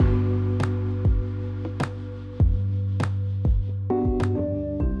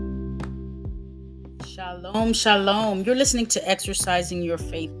Shalom, shalom. You're listening to Exercising Your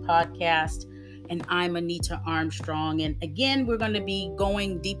Faith podcast, and I'm Anita Armstrong. And again, we're going to be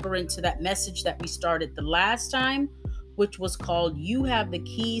going deeper into that message that we started the last time, which was called You Have the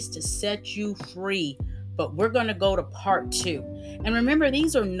Keys to Set You Free. But we're going to go to part 2. And remember,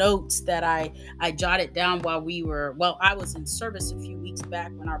 these are notes that I jotted down while I was in service a few weeks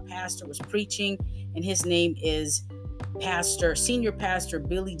back when our pastor was preaching, and his name is Senior Pastor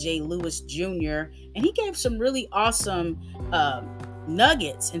Billy J. Lewis Jr., and he gave some really awesome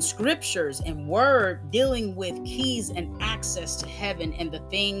nuggets and scriptures and word dealing with keys and access to heaven and the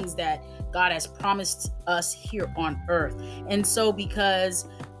things that God has promised us here on earth. And so because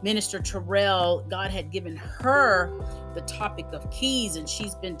Minister Terrell, God had given her the topic of keys, and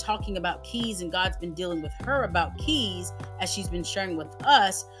she's been talking about keys, and God's been dealing with her about keys as she's been sharing with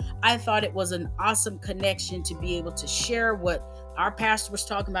us. I thought it was an awesome connection to be able to share what our pastor was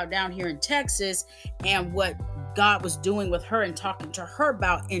talking about down here in Texas and what God was doing with her and talking to her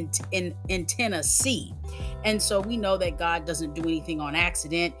about in Tennessee. And so we know that God doesn't do anything on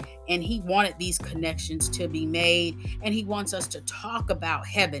accident, and he wanted these connections to be made, and he wants us to talk about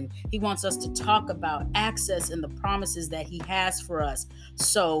heaven. He wants us to talk about access and the promises that he has for us.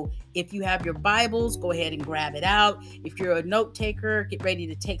 So if you have your Bibles, go ahead and grab it out. If you're a note taker, get ready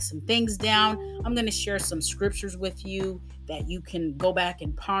to take some things down. I'm going to share some scriptures with you that you can go back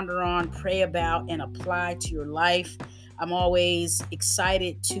and ponder on, pray about, and apply to your life. I'm always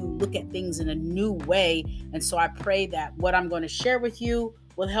excited to look at things in a new way. And so I pray that what I'm going to share with you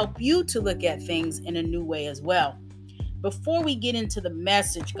will help you to look at things in a new way as well. Before we get into the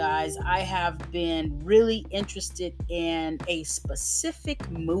message, guys, I have been really interested in a specific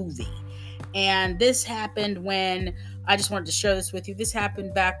movie. And this happened when, I just wanted to share this with you. This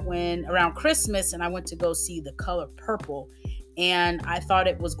happened back when, around Christmas, and I went to go see The Color Purple. And I thought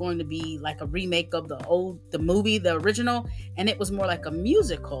it was going to be like a remake of the movie, the original, and it was more like a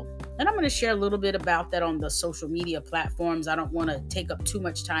musical. And I'm going to share a little bit about that on the social media platforms. I don't want to take up too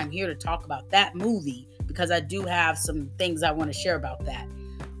much time here to talk about that movie, because I do have some things I want to share about that.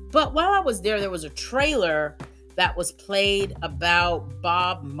 But while I was there was a trailer that was played about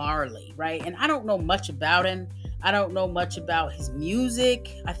Bob Marley, right? And I don't know much about him. I don't know much about his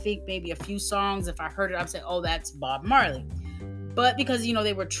music. I think maybe a few songs. If I heard it, I'd say, oh, that's Bob Marley. But because,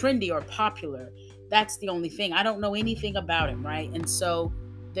 they were trendy or popular, that's the only thing. I don't know anything about him, right? And so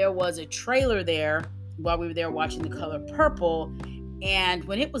there was a trailer there while we were there watching The Color Purple. And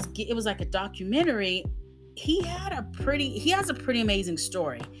when it was like a documentary, he has a pretty amazing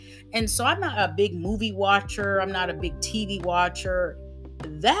story. And so I'm not a big movie watcher. I'm not a big TV watcher.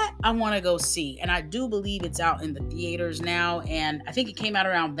 That I want to go see. And I do believe it's out in the theaters now. And I think it came out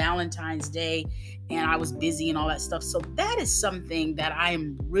around Valentine's Day, and I was busy and all that stuff. So that is something that I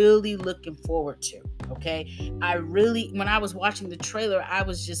am really looking forward to. Okay. When I was watching the trailer, I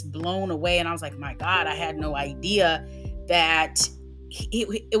was just blown away. And I was like, my God, I had no idea that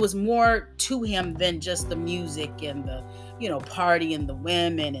it was more to him than just the music and the, party and the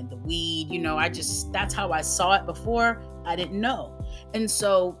women and the weed. That's how I saw it before. I didn't know. And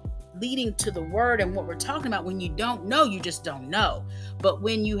so leading to the word and what we're talking about, when you don't know, you just don't know. But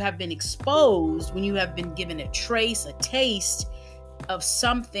when you have been exposed, when you have been given a taste of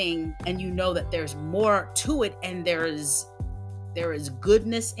something, and you know that there's more to it and there is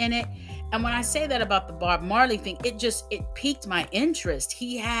goodness in it. And when I say that about the Bob Marley thing, it piqued my interest.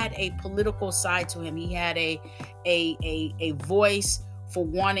 He had a political side to him. He had a voice for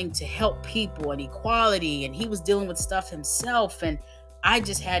wanting to help people and equality, and he was dealing with stuff himself, and I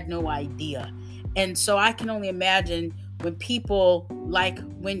just had no idea. And so I can only imagine when people, like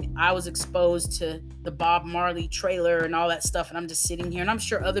when I was exposed to the Bob Marley trailer and all that stuff, and I'm just sitting here, and I'm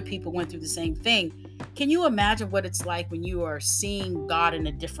sure other people went through the same thing. Can you imagine what it's like when you are seeing God in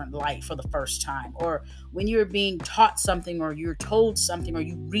a different light for the first time, or when you're being taught something, or you're told something, or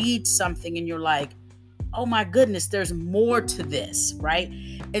you read something and you're like, oh my goodness, there's more to this, right?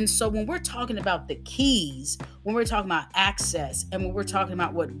 And so when we're talking about the keys, when we're talking about access, and when we're talking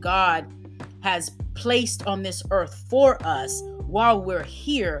about what God has placed on this earth for us while we're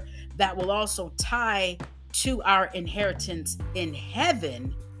here, that will also tie to our inheritance in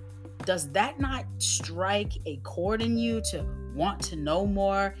heaven, does that not strike a chord in you to want to know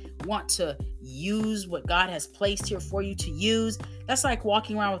more, want to use what God has placed here for you to use? That's like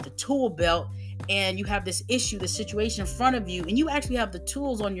walking around with a tool belt, and you have this issue, this situation in front of you, and you actually have the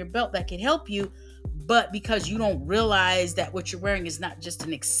tools on your belt that can help you, but because you don't realize that what you're wearing is not just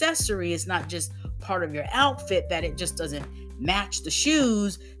an accessory, it's not just part of your outfit, that it just doesn't match the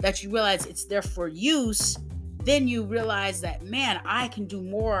shoes, that you realize it's there for use, then you realize that, man, I can do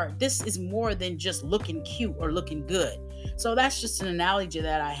more. This is more than just looking cute or looking good. So that's just an analogy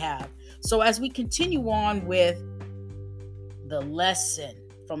that I have. So as we continue on with the lesson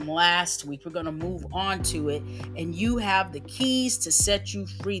from last week, we're going to move on to it. And you have the keys to set you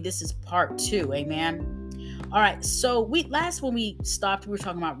free. This is part 2. Amen. All right, so when we stopped, we were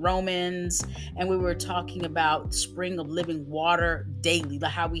talking about Romans, and we were talking about spring of living water daily,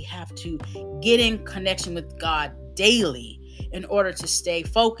 how we have to get in connection with God daily in order to stay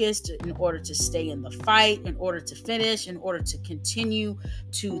focused, in order to stay in the fight, in order to finish, in order to continue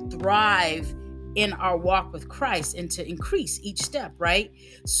to thrive in our walk with Christ and to increase each step, right?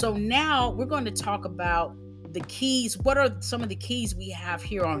 So now we're going to talk about the keys. What are some of the keys we have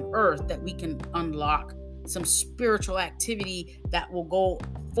here on earth that we can unlock some spiritual activity that will go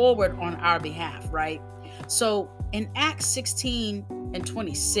forward on our behalf, right? So in Acts 16 and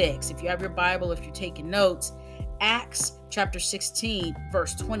 26, if you have your Bible, if you're taking notes, Acts chapter 16,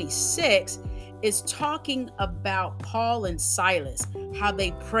 verse 26 is talking about Paul and Silas, how they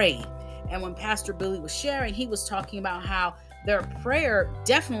prayed. And when Pastor Billy was sharing, he was talking about how their prayer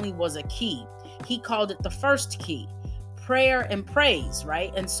definitely was a key. He called it the first key, prayer and praise,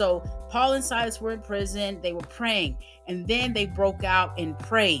 right? And so Paul and Silas were in prison, they were praying, and then they broke out in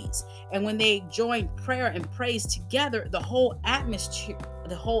praise. And when they joined prayer and praise together, the whole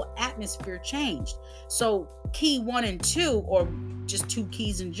atmosphere changed. So key 1 and 2, or just 2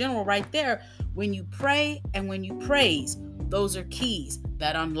 keys in general right there, when you pray and when you praise, those are keys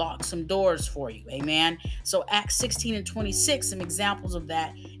that unlock some doors for you. Amen. So Acts 16 and 26, some examples of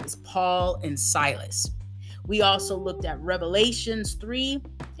that is Paul and Silas. We also looked at Revelations 3,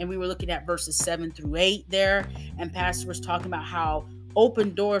 and we were looking at verses 7 through 8 there. And Pastor was talking about how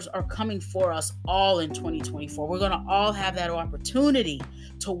open doors are coming for us all in 2024. We're going to all have that opportunity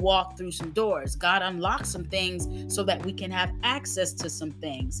to walk through some doors. God unlocks some things so that we can have access to some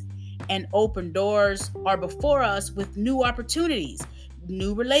things. And open doors are before us with new opportunities,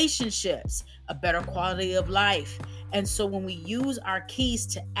 new relationships, a better quality of life. And so when we use our keys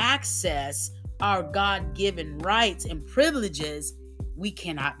to access our God-given rights and privileges, we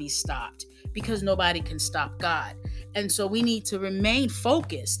cannot be stopped because nobody can stop God. And so we need to remain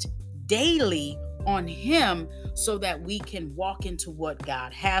focused daily on Him so that we can walk into what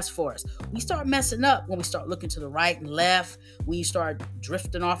God has for us. We start messing up when we start looking to the right and left, when you start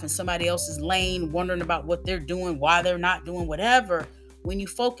drifting off in somebody else's lane, wondering about what they're doing, why they're not doing whatever. When you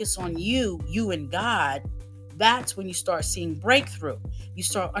focus on you and God, that's when you start seeing breakthrough. You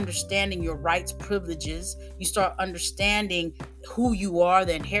start understanding your rights, privileges. You start understanding who you are,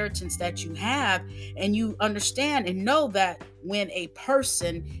 the inheritance that you have, and you understand and know that when a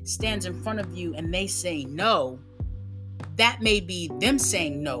person stands in front of you and they say no, that may be them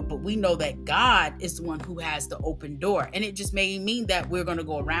saying no, but we know that God is the one who has the open door. And it just may mean that we're going to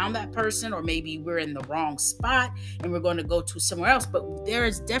go around that person, or maybe we're in the wrong spot and we're going to go to somewhere else. But there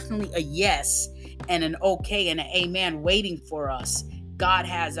is definitely a yes and an okay and an amen waiting for us. God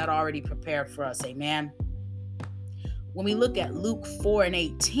has that already prepared for us. Amen. When we look at Luke 4 and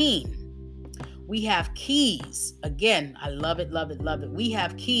 18, we have keys. Again, I love it, love it, love it. We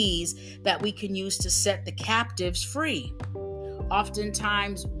have keys that we can use to set the captives free.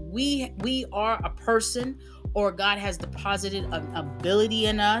 Oftentimes, we are a person, or God has deposited an ability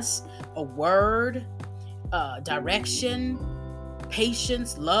in us, a word, direction,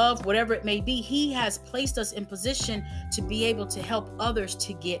 patience, love, whatever it may be. He has placed us in position to be able to help others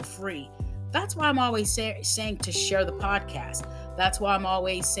to get free. That's why I'm always saying to share the podcast. That's why I'm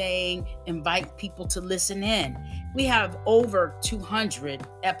always saying invite people to listen in. We have over 200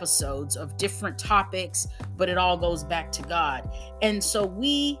 episodes of different topics, but it all goes back to God. And so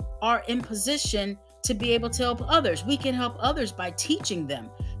we are in position to be able to help others. We can help others by teaching them,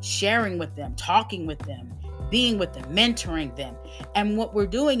 sharing with them, talking with them, being with them, mentoring them. And what we're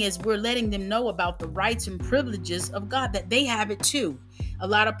doing is we're letting them know about the rights and privileges of God, that they have it too. A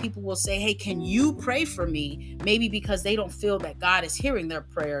lot of people will say, hey, can you pray for me? Maybe because they don't feel that God is hearing their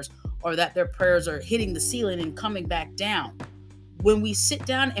prayers, or that their prayers are hitting the ceiling and coming back down. When we sit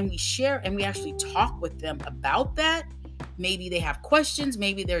down and we share and we actually talk with them about that, maybe they have questions,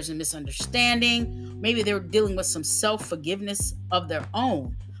 maybe there's a misunderstanding, maybe they're dealing with some self-forgiveness of their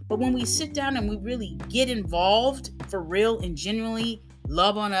own. But when we sit down and we really get involved for real and genuinely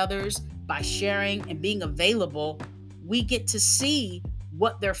love on others by sharing and being available, we get to see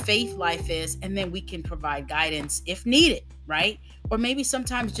what their faith life is, and then we can provide guidance if needed, right? Or maybe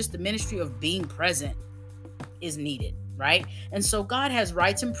sometimes just the ministry of being present is needed, right? And so God has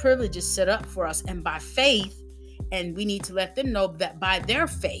rights and privileges set up for us, and by faith, and we need to let them know that by their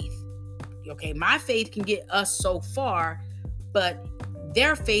faith, Okay, my faith can get us so far, but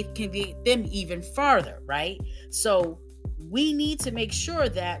their faith can get them even farther, right? So we need to make sure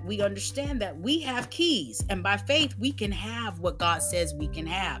that we understand that we have keys, and by faith we can have what God says we can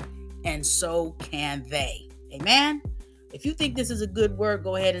have, and so can they. Amen. If you think this is a good word,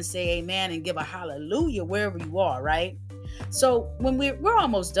 go ahead and say amen and give a hallelujah wherever you are, right? So when we're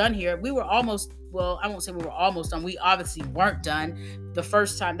almost done here, we were almost, well, I won't say we were almost done. We obviously weren't done the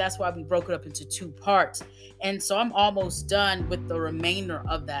first time. That's why we broke it up into 2 parts. And so I'm almost done with the remainder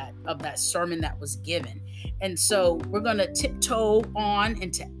of that sermon that was given. And so we're going to tiptoe on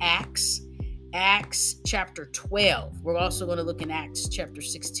into Acts chapter 12. We're also going to look in Acts chapter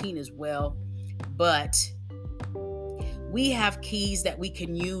 16 as well. But we have keys that we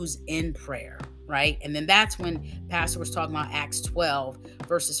can use in prayer, right? And then that's when Pastor was talking about Acts 12,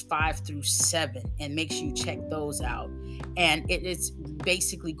 verses 5 through 7. And make sure you check those out. And it is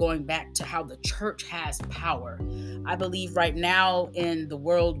basically going back to how the church has power. I believe right now in the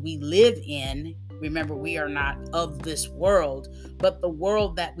world we live in, remember, we are not of this world, but the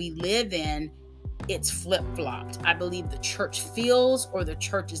world that we live in, it's flip-flopped. I believe the church feels, or the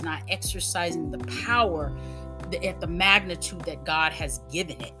church is not exercising the power at the magnitude that God has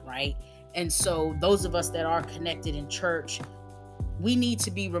given it, right? And so those of us that are connected in church, we need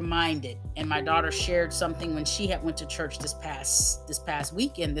to be reminded. And my daughter shared something when she had went to church this past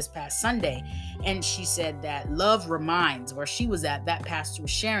weekend, this past Sunday, and she said that love reminds. Where she was at, that pastor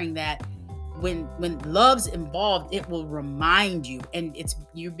was sharing that when love's involved, it will remind you, and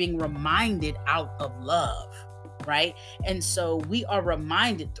you're being reminded out of love, right? And so we are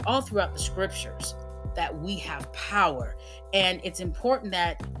reminded all throughout the scriptures that we have power. And it's important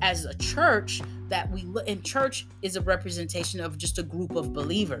that as a church, that we look, and church is a representation of just a group of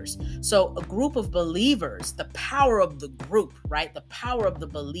believers. So a group of believers, the power of the group, right? The power of the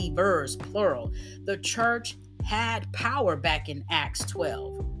believers, plural. The church had power back in Acts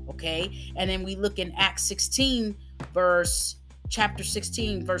 12, okay? And then we look in Acts 16, chapter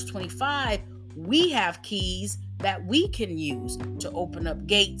 16, verse 25, we have keys that we can use to open up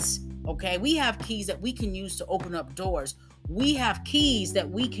gates. Okay, we have keys that we can use to open up doors. We have keys that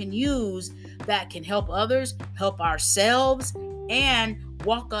we can use that can help others, help ourselves, and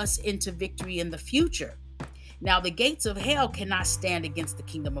walk us into victory in the future. Now, the gates of hell cannot stand against the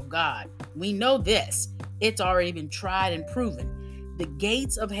kingdom of God. We know this. It's already been tried and proven. The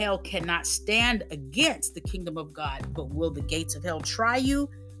gates of hell cannot stand against the kingdom of God. But will the gates of hell try you?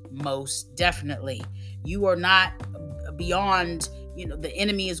 Most definitely. You are not beyond, the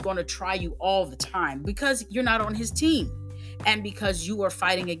enemy is going to try you all the time because you're not on his team. And because you are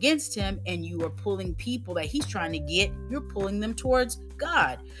fighting against him and you are pulling people that he's trying to get, you're pulling them towards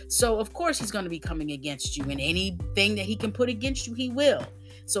God. So of course he's going to be coming against you, and anything that he can put against you, he will.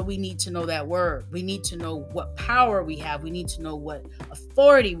 So we need to know that word. We need to know what power we have. We need to know what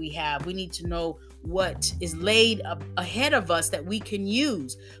authority we have. We need to know what is laid up ahead of us that we can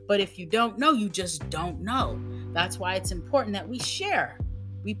use. But if you don't know, you just don't know. That's why it's important that we share.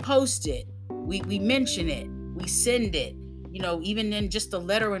 We post it. We mention it. We send it. Even in just a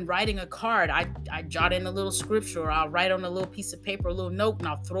letter and writing a card, I jot in a little scripture, or I'll write on a little piece of paper, a little note, and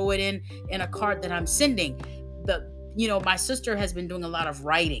I'll throw it in a card that I'm sending. My sister has been doing a lot of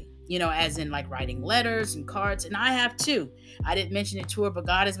writing, as in like writing letters and cards, and I have too. I didn't mention it to her, but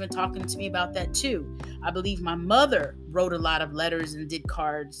God has been talking to me about that too. I believe my mother wrote a lot of letters and did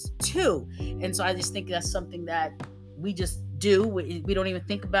cards too. And so I just think that's something that we just do. We don't even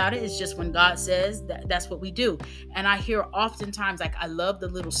think about it. It's just when God says that's what we do. And I hear oftentimes, like, I love the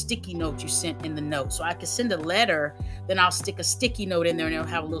little sticky note you sent in the note. So I could send a letter, then I'll stick a sticky note in there and it'll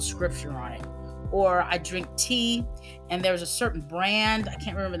have a little scripture on it. Or I drink tea, and there's a certain brand, I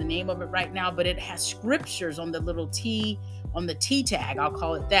can't remember the name of it right now, but it has scriptures on the little tea, on the tea tag, I'll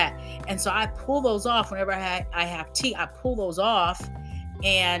call it that. And so I pull those off whenever I have tea. I pull those off,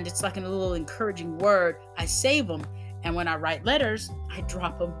 and it's like a little encouraging word. I save them, and when I write letters, I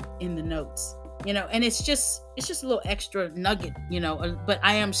drop them in the notes. And it's just a little extra nugget, but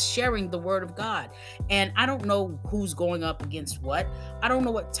I am sharing the word of God. And I don't know who's going up against what. I don't know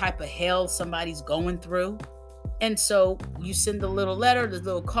what type of hell somebody's going through. And so you send the little letter, the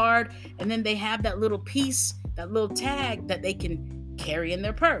little card, and then they have that little piece, that little tag that they can carry in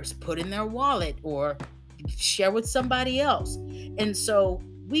their purse, put in their wallet, or share with somebody else. And so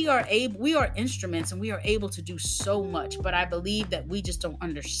we are instruments, and we are able to do so much, but I believe that we just don't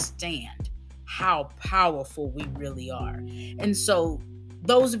understand how powerful we really are. And so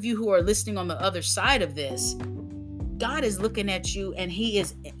those of you who are listening on the other side of this, God is looking at you, and he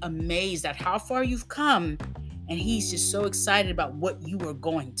is amazed at how far you've come, and he's just so excited about what you are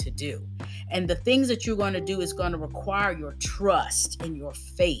going to do. And the things that you're going to do is going to require your trust and your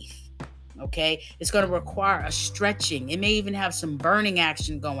faith. Okay, it's going to require a stretching. It may even have some burning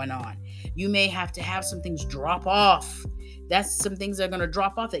action going on. You may have to have some things drop off. That's some things that are going to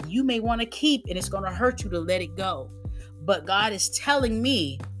drop off that you may want to keep, and it's going to hurt you to let it go. But God is telling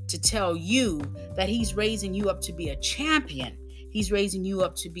me to tell you that He's raising you up to be a champion. He's raising you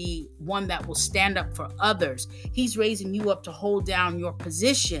up to be one that will stand up for others. He's raising you up to hold down your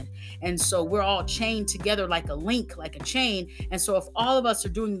position. And so we're all chained together like a link, like a chain. And so if all of us are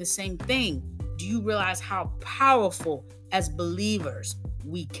doing the same thing, do you realize how powerful as believers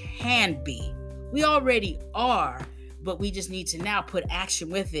we can be? We already are, but we just need to now put action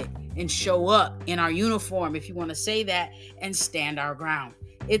with it and show up in our uniform, if you want to say that, and stand our ground.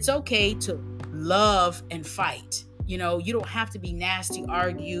 It's okay to love and fight. You don't have to be nasty,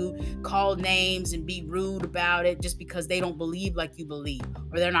 argue, call names, and be rude about it just because they don't believe like you believe,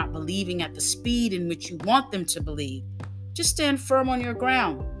 or they're not believing at the speed in which you want them to believe. Just stand firm on your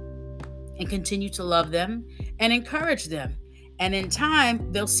ground and continue to love them and encourage them. And in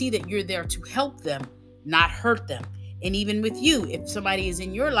time, they'll see that you're there to help them, not hurt them. And even with you, if somebody is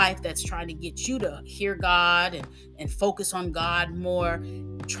in your life that's trying to get you to hear God and focus on God more,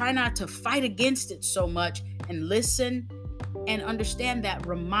 try not to fight against it so much, and listen and understand that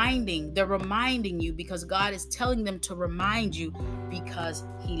they're reminding you because God is telling them to remind you because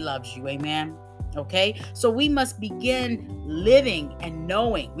He loves you. Amen. Okay, so we must begin living and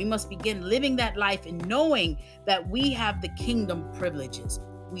knowing. We must begin living that life and knowing that we have the kingdom privileges.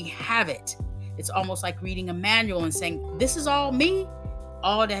 We have it. It's almost like reading a manual and saying, this is all me.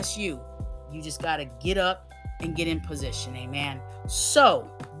 All that's you. You just got to get up and get in position. Amen. So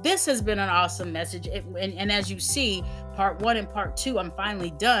this has been an awesome message. And as you see, part 1 and part 2, I'm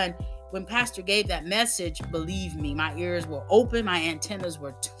finally done. When Pastor gave that message, believe me, my ears were open. My antennas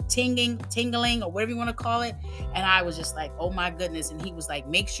were tingling, or whatever you want to call it. And I was just like, oh my goodness. And he was like,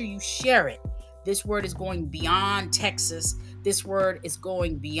 make sure you share it. This word is going beyond Texas. This word is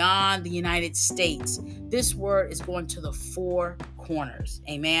going beyond the United States. This word is going to the 4 corners.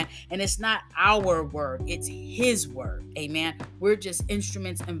 Amen. And it's not our word. It's His word. Amen. We're just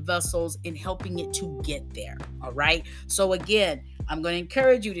instruments and vessels in helping it to get there. All right. So again, I'm going to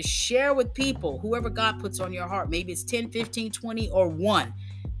encourage you to share with people, whoever God puts on your heart. Maybe it's 10, 15, 20, or 1.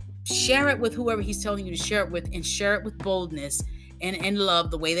 Share it with whoever He's telling you to share it with, and share it with boldness and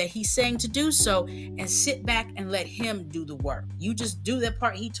love, the way that He's saying to do so, and sit back and let Him do the work. You just do that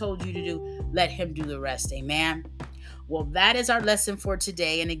part He told you to do. Let Him do the rest. Amen. Well, that is our lesson for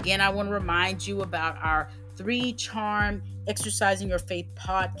today. And again, I want to remind you about our 3-charm Exercising Your Faith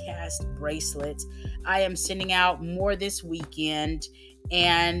podcast bracelets. I am sending out more this weekend.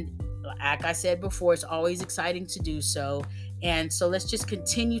 And like I said before, it's always exciting to do so. And so let's just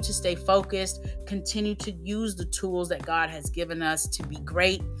continue to stay focused, continue to use the tools that God has given us to be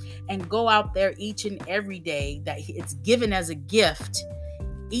great, and go out there each and every day that it's given as a gift.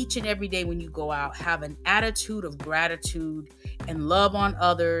 Each and every day when you go out, have an attitude of gratitude and love on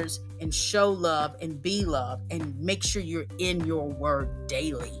others and show love and be love, and make sure you're in your word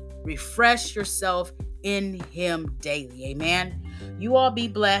daily. Refresh yourself in Him daily. Amen. You all be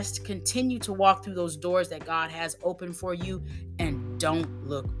blessed. Continue to walk through those doors that God has opened for you, and don't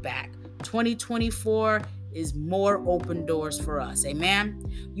look back. 2024 is more open doors for us.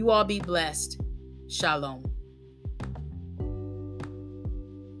 Amen. You all be blessed. Shalom.